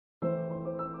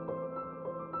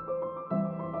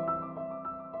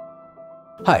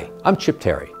Hi, I'm Chip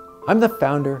Terry. I'm the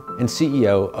founder and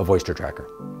CEO of Oyster Tracker.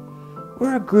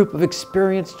 We're a group of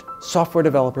experienced software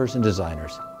developers and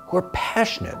designers who are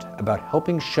passionate about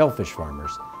helping shellfish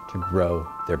farmers to grow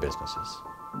their businesses.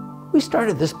 We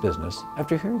started this business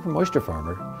after hearing from oyster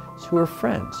farmers who are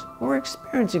friends who are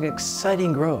experiencing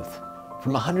exciting growth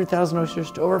from 100,000 oysters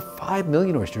to over 5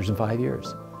 million oysters in 5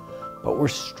 years. But we're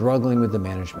struggling with the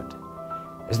management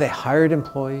as they hired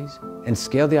employees and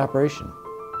scaled the operation.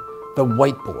 The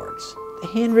whiteboards, the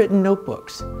handwritten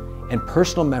notebooks, and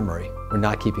personal memory were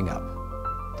not keeping up.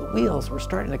 The wheels were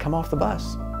starting to come off the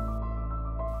bus.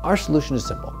 Our solution is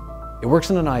simple. It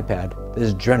works on an iPad that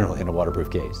is generally in a waterproof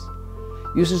case.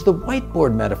 Uses the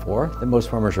whiteboard metaphor that most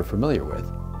farmers are familiar with.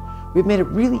 We've made it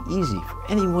really easy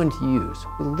for anyone to use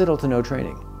with little to no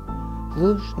training. The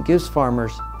solution gives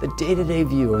farmers the day-to-day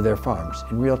view of their farms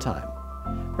in real time.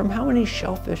 From how many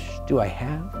shellfish do I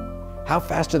have? How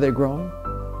fast are they growing?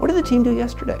 What did the team do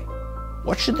yesterday?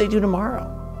 What should they do tomorrow?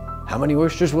 How many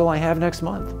oysters will I have next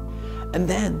month? And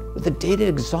then, with the data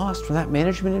exhaust from that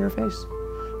management interface,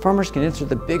 farmers can answer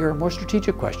the bigger, more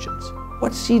strategic questions.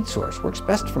 What seed source works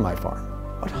best for my farm?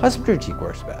 What husbandry technique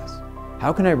works best?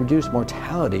 How can I reduce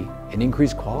mortality and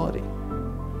increase quality?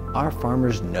 Our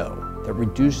farmers know that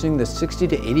reducing the 60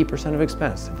 to 80% of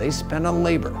expense that they spend on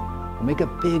labor will make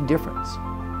a big difference.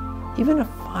 Even a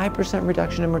 5%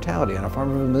 reduction in mortality on a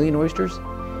farm of 1 million oysters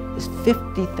is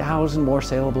 50,000 more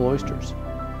saleable oysters,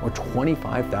 or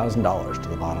 $25,000 to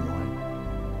the bottom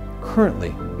line.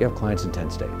 Currently, we have clients in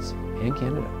 10 states and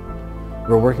Canada.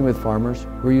 We're working with farmers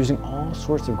who are using all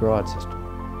sorts of grow-out systems,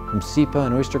 from SEPA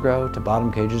and oyster grow to bottom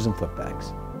cages and flip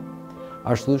bags.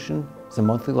 Our solution is a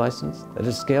monthly license that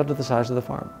is scaled to the size of the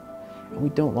farm. And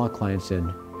we don't lock clients in,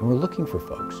 and we're looking for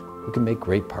folks who can make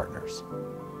great partners.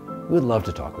 We would love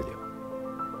to talk with you.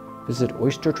 Visit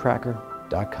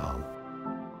oystertracker.com.